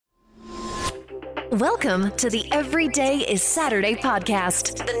Welcome to the Everyday is Saturday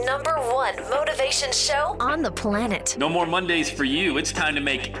podcast, the #1 motivation show on the planet. No more Mondays for you. It's time to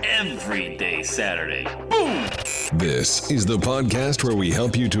make every day Saturday. Boom! This is the podcast where we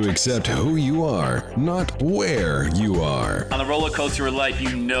help you to accept who you are, not where you are. On the roller coaster of life,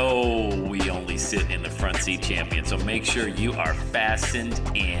 you know we only sit in the front seat, champion. So make sure you are fastened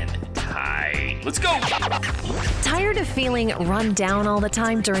in tight. Let's go! Tired of feeling run down all the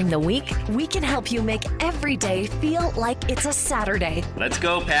time during the week? We can help you make every day feel like it's a Saturday. Let's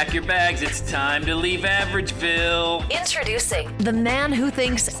go, pack your bags. It's time to leave Averageville. Introducing the man who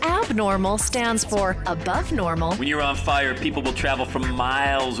thinks abnormal stands for above normal. When you're on fire, people will travel from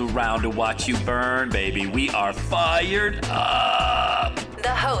miles around to watch you burn, baby. We are fired up. The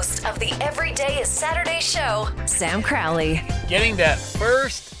host of the Everyday is Saturday show, Sam Crowley. Getting that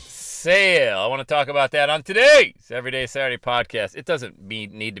first sale. I want to talk about that on today's Everyday Saturday podcast. It doesn't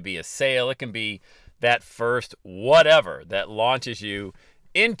need to be a sale. It can be that first whatever that launches you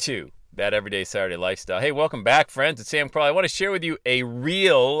into that Everyday Saturday lifestyle. Hey, welcome back, friends. It's Sam Crowley. I want to share with you a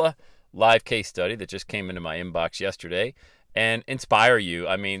real live case study that just came into my inbox yesterday and inspire you.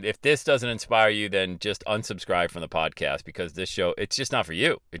 I mean, if this doesn't inspire you, then just unsubscribe from the podcast, because this show, it's just not for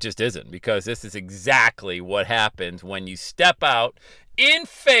you. It just isn't, because this is exactly what happens when you step out in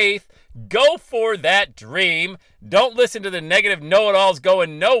faith, go for that dream, don't listen to the negative know-it-alls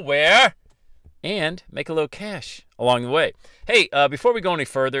going nowhere, and make a little cash along the way. Hey, before we go any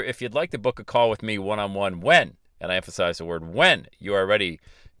further, if you'd like to book a call with me one-on-one when, and I emphasize the word when, you are ready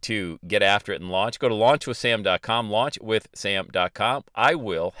to get after it and launch, go to launchwithsam.com, launchwithsam.com. I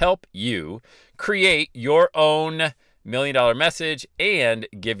will help you create your own $1 million message and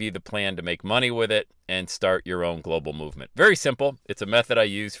give you the plan to make money with it and start your own global movement. Very simple. It's a method I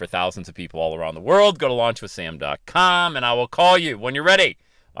use for thousands of people all around the world. Go to launchwithsam.com and I will call you when you're ready.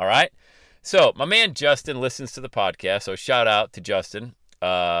 All right? So my man Justin listens to the podcast, so shout out to Justin.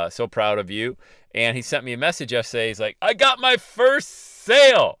 So proud of you. And he sent me a message yesterday. He's like, I got my first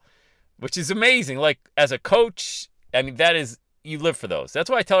sale, which is amazing. Like, as a coach, I mean, that is, you live for those. That's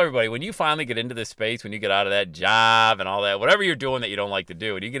why I tell everybody, when you finally get into this space, when you get out of that job and all that, whatever you're doing that you don't like to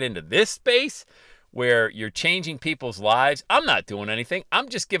do, and you get into this space where you're changing people's lives, I'm not doing anything. I'm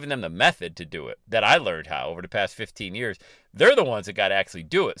just giving them the method to do it that I learned how over the past 15 years. They're the ones that got to actually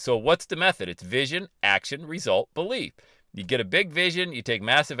do it. So what's the method? It's vision, action, result, belief. You get a big vision, you take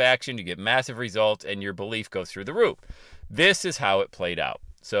massive action, you get massive results, and your belief goes through the roof. This is how it played out.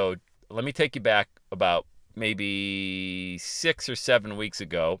 So let me take you back about maybe 6 or 7 weeks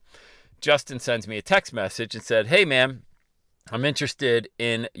ago. Justin sends me a text message and said, hey, man, I'm interested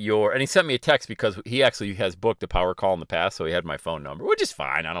in your, and he sent me a text because he actually has booked a power call in the past, so he had my phone number, which is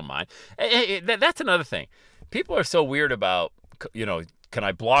fine. I don't mind. That's another thing. People are so weird about, can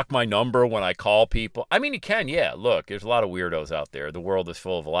I block my number when I call people? I mean, you can, yeah. Look, there's a lot of weirdos out there. The world is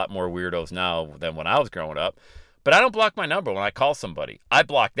full of a lot more weirdos now than when I was growing up. But I don't block my number when I call somebody. I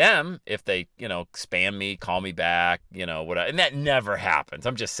block them if they, spam me, call me back, whatever. And that never happens.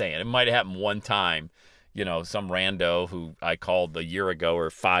 I'm just saying. It might have happened one time. Some rando who I called a year ago or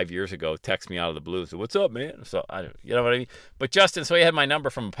 5 years ago text me out of the blue. So, what's up, man? So, you know what I mean? But Justin, so he had my number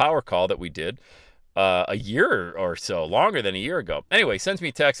from a power call that we did a year or so, longer than a year ago. Anyway, sends me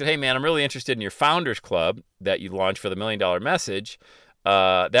a text, said, hey, man, I'm really interested in your Founders Club that you launched for the $1 Million Message.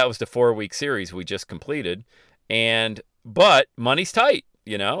 That was the 4-week series we just completed. But money's tight,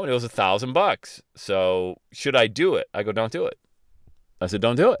 and it was $1,000. So should I do it? I go, don't do it. I said,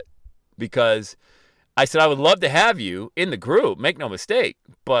 don't do it. Because I said, I would love to have you in the group, make no mistake,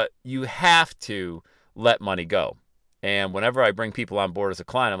 but you have to let money go. And whenever I bring people on board as a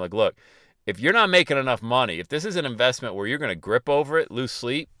client, I'm like, look, if you're not making enough money, if this is an investment where you're going to grip over it, lose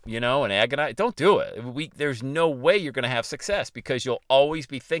sleep, and agonize, don't do it. There's no way you're going to have success, because you'll always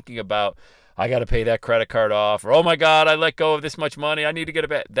be thinking about, I got to pay that credit card off, or, oh my God, I let go of this much money, I need to get it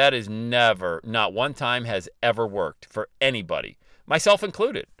back. That is never, not one time has ever worked for anybody, myself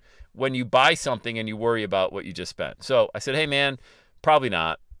included, when you buy something and you worry about what you just spent. So I said, hey man, probably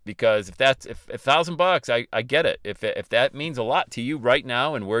not. Because if $1,000, I get it. If that means a lot to you right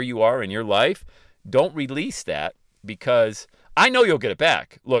now and where you are in your life, don't release that, because I know you'll get it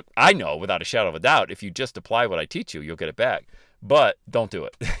back. Look, I know without a shadow of a doubt, if you just apply what I teach you, you'll get it back. But don't do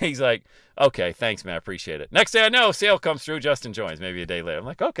it. He's like, okay, thanks, man, I appreciate it. Next thing I know, sale comes through, Justin joins maybe a day later. I'm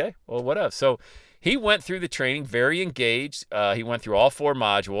like, okay, well, what else? So he went through the training, very engaged. He went through all 4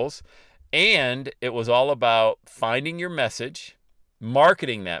 modules, and it was all about finding your message,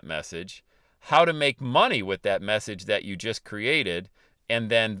 marketing that message, how to make money with that message that you just created, And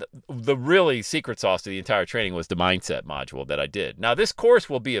then the really secret sauce to the entire training was the mindset module that I did. Now, this course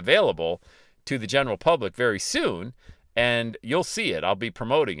will be available to the general public very soon, and you'll see it. I'll be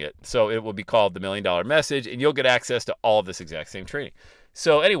promoting it. So it will be called the $1 Million Message, and you'll get access to all of this exact same training.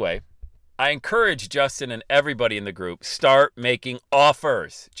 So anyway, I encourage Justin and everybody in the group, start making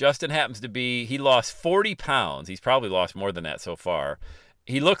offers. Justin happens to be, he lost 40 pounds. He's probably lost more than that so far.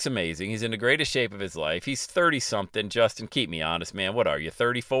 He looks amazing. He's in the greatest shape of his life. He's 30-something. Justin, keep me honest, man. What are you,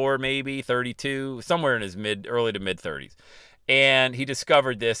 34 maybe, 32? Somewhere in his early to mid-30s. And he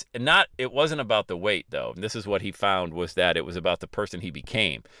discovered this, and it wasn't about the weight, though. And this is what he found, was that it was about the person he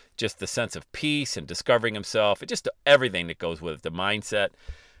became. Just the sense of peace and discovering himself, and just everything that goes with it, the mindset.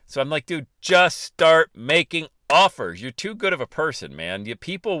 So I'm like, dude, just start making offers. You're too good of a person, man.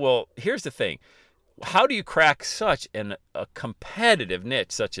 People will, here's the thing. How do you crack such a competitive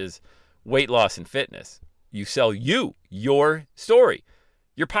niche such as weight loss and fitness? You sell your story,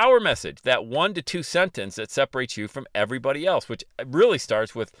 your power message, that 1 to 2 sentence that separates you from everybody else, which really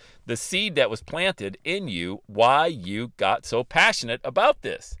starts with the seed that was planted in you, why you got so passionate about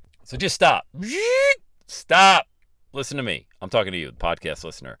this. So just stop. Stop. Listen to me. I'm talking to you, the podcast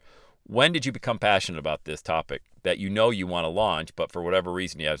listener. When did you become passionate about this topic that you know you want to launch, but for whatever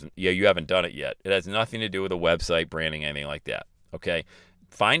reason you haven't done it yet? It has nothing to do with a website, branding, anything like that. Okay?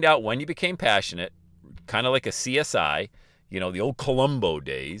 Find out when you became passionate, kind of like a CSI, the old Columbo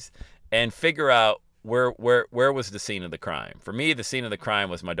days, and figure out where was the scene of the crime. For me, the scene of the crime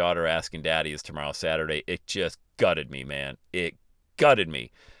was my daughter asking Daddy, is tomorrow Saturday? It just gutted me, man. It gutted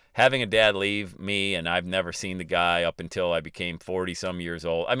me. Having a dad leave me, and I've never seen the guy up until I became 40-some years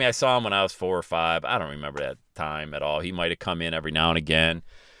old. I mean, I saw him when I was 4 or 5. I don't remember that time at all. He might have come in every now and again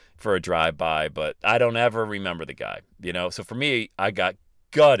for a drive-by, but I don't ever remember the guy, So for me, I got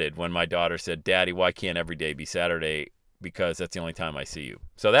gutted when my daughter said, Daddy, why can't every day be Saturday? Because that's the only time I see you.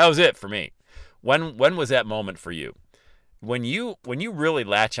 So that was it for me. When was that moment for you? When you really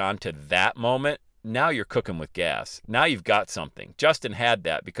latch on to that moment, now you're cooking with gas. Now you've got something. Justin had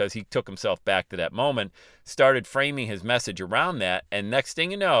that because he took himself back to that moment, started framing his message around that, and next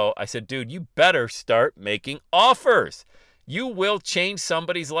thing you know, I said, dude, you better start making offers. You will change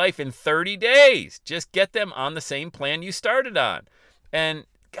somebody's life in 30 days. Just get them on the same plan you started on. And,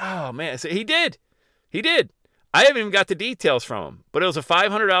 oh, man, so he did. He did. I haven't even got the details from him, but it was a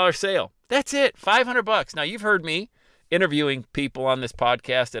 $500 sale. That's it, $500. Now, you've heard me interviewing people on this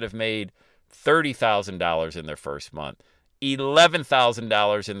podcast that have made $30,000 in their first month,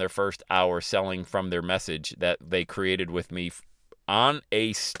 $11,000 in their first hour selling from their message that they created with me on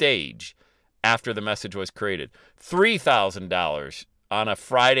a stage after the message was created, $3,000 on a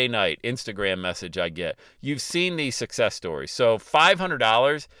Friday night Instagram message I get. You've seen these success stories. So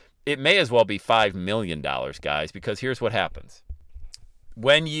 $500, it may as well be $5 million, guys, because here's what happens.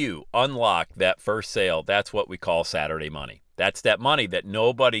 When you unlock that first sale, that's what we call Saturday money. That's that money that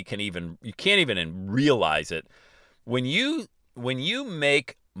nobody can even, you can't even realize it. When you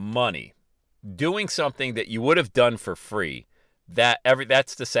make money doing something that you would have done for free,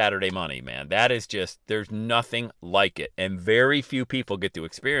 that's the Saturday money, man. That is just, there's nothing like it. And very few people get to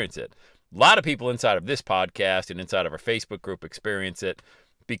experience it. A lot of people inside of this podcast and inside of our Facebook group experience it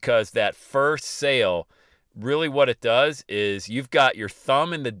because that first sale, really what it does is you've got your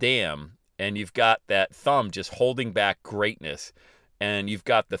thumb in the dam and you've got that thumb just holding back greatness. And you've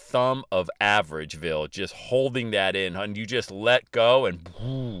got the thumb of Averageville just holding that in. And you just let go and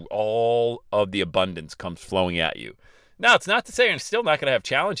all of the abundance comes flowing at you. Now, it's not to say you're still not going to have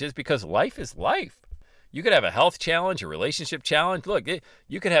challenges because life is life. You could have a health challenge, a relationship challenge. Look,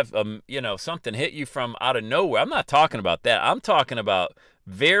 you could have something hit you from out of nowhere. I'm not talking about that. I'm talking about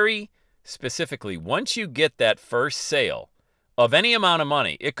very specifically, once you get that first sale of any amount of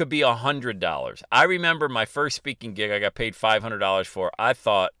money, it could be $100. I remember my first speaking gig I got paid $500 for. I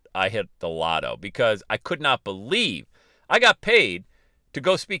thought I hit the lotto because I could not believe I got paid to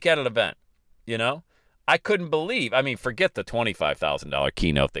go speak at an event, I couldn't believe. I mean, forget the $25,000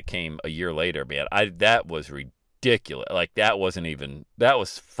 keynote that came a year later, man. That was ridiculous. Like, that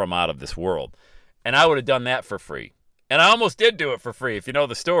was from out of this world. And I would have done that for free. And I almost did do it for free, if you know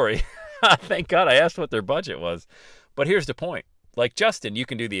the story. Thank God I asked what their budget was. But here's the point. Like Justin, you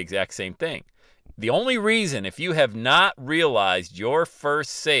can do the exact same thing. The only reason, if you have not realized your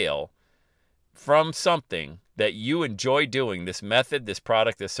first sale from something that you enjoy doing, this method, this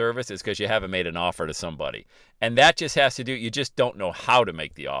product, this service, is because you haven't made an offer to somebody. And that just has to do, you just don't know how to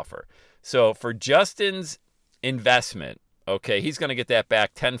make the offer. So for Justin's investment, okay, he's going to get that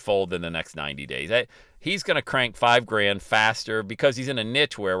back tenfold in the next 90 days. He's going to crank $5,000 faster because he's in a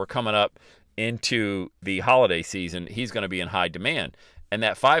niche where we're coming up into the holiday season. He's going to be in high demand. And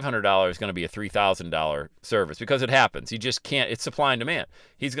that $500 is going to be a $3,000 service because it happens. You just can't. It's supply and demand.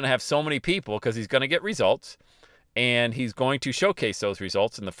 He's going to have so many people because he's going to get results, and he's going to showcase those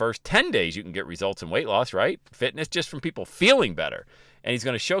results in the first 10 days. You can get results in weight loss, right? Fitness, just from people feeling better. And he's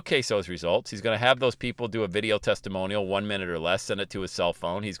going to showcase those results. He's going to have those people do a video testimonial, 1 minute or less, send it to his cell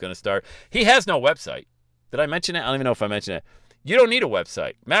phone. He's going to start. He has no website. Did I mention it? I don't even know if I mentioned it. You don't need a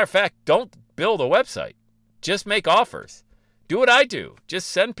website. Matter of fact, don't build a website. Just make offers. Do what I do.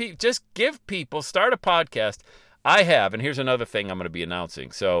 Just give people, start a podcast. I have, and here's another thing I'm going to be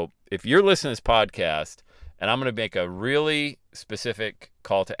announcing. So if you're listening to this podcast, and I'm going to make a really specific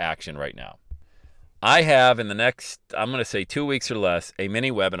call to action right now. I have in the next, I'm going to say 2 weeks or less, a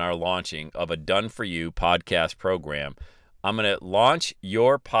mini webinar launching of a Done For You podcast program. I'm going to launch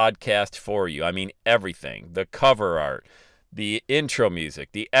your podcast for you. I mean, everything, the cover art, the intro music,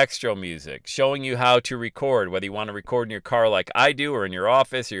 the extra music, showing you how to record, whether you want to record in your car like I do or in your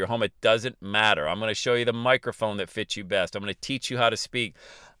office or your home, it doesn't matter. I'm going to show you the microphone that fits you best. I'm going to teach you how to speak.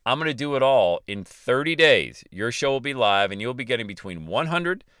 I'm going to do it all in 30 days. Your show will be live, and you'll be getting between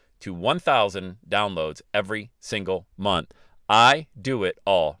 100 to 1,000 downloads every single month. I do it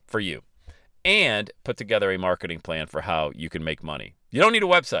all for you. And put together a marketing plan for how you can make money. You don't need a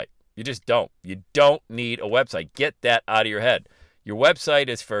website. You just don't. You don't need a website. Get that out of your head. Your website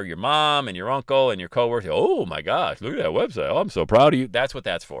is for your mom and your uncle and your coworkers. Oh my gosh, look at that website. Oh, I'm so proud of you. That's what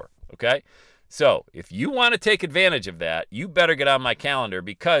that's for. Okay? So if you want to take advantage of that, you better get on my calendar,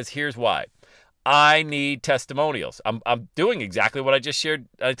 because here's why. I need testimonials. I'm doing exactly what I just shared.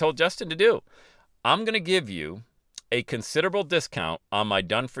 I told Justin to do. I'm going to give you a considerable discount on my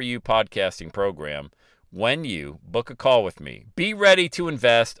Done For You podcasting program when you book a call with me. Be ready to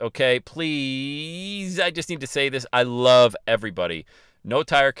invest, okay? Please, I just need to say this. I love everybody. No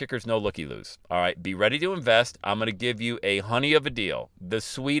tire kickers, no looky-loos. All right, be ready to invest. I'm going to give you a honey of a deal, the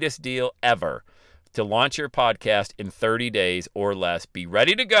sweetest deal ever, to launch your podcast in 30 days or less. Be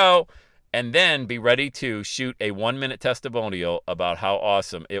ready to go, and then be ready to shoot a 1-minute testimonial about how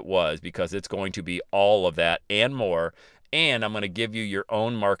awesome it was, because it's going to be all of that and more. And I'm going to give you your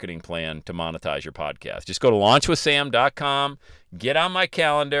own marketing plan to monetize your podcast. Just go to launchwithsam.com, get on my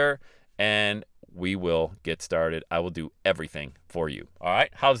calendar, and we will get started. I will do everything for you. All right?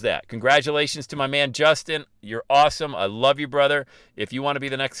 How's that? Congratulations to my man, Justin. You're awesome. I love you, brother. If you want to be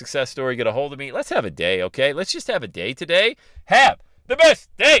the next success story, get a hold of me. Let's have a day, okay? Let's just have a day today. Have the best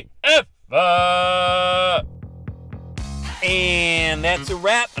day ever. And that's a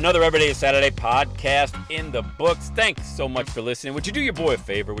wrap. Another Every Day is Saturday podcast in the books. Thanks so much for listening. Would you do your boy a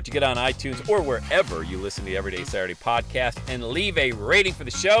favor? Would you get on iTunes or wherever you listen to the Every Day Saturday podcast and leave a rating for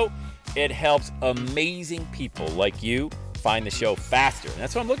the show? It helps amazing people like you find the show faster. And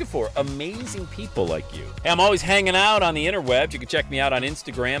that's what I'm looking for, amazing people like you. Hey, I'm always hanging out on the interwebs. You can check me out on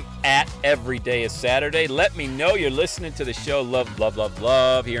Instagram at EveryDayIsSaturday. Let me know you're listening to the show.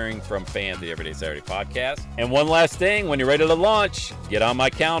 Love hearing from fans of the Everyday Saturday podcast. And one last thing, when you're ready to launch, get on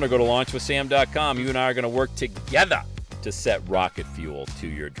my calendar, go to launchwithsam.com. You and I are going to work together to set rocket fuel to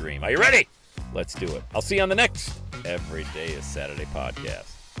your dream. Are you ready? Let's do it. I'll see you on the next Every Day is Saturday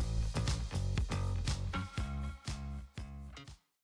podcast.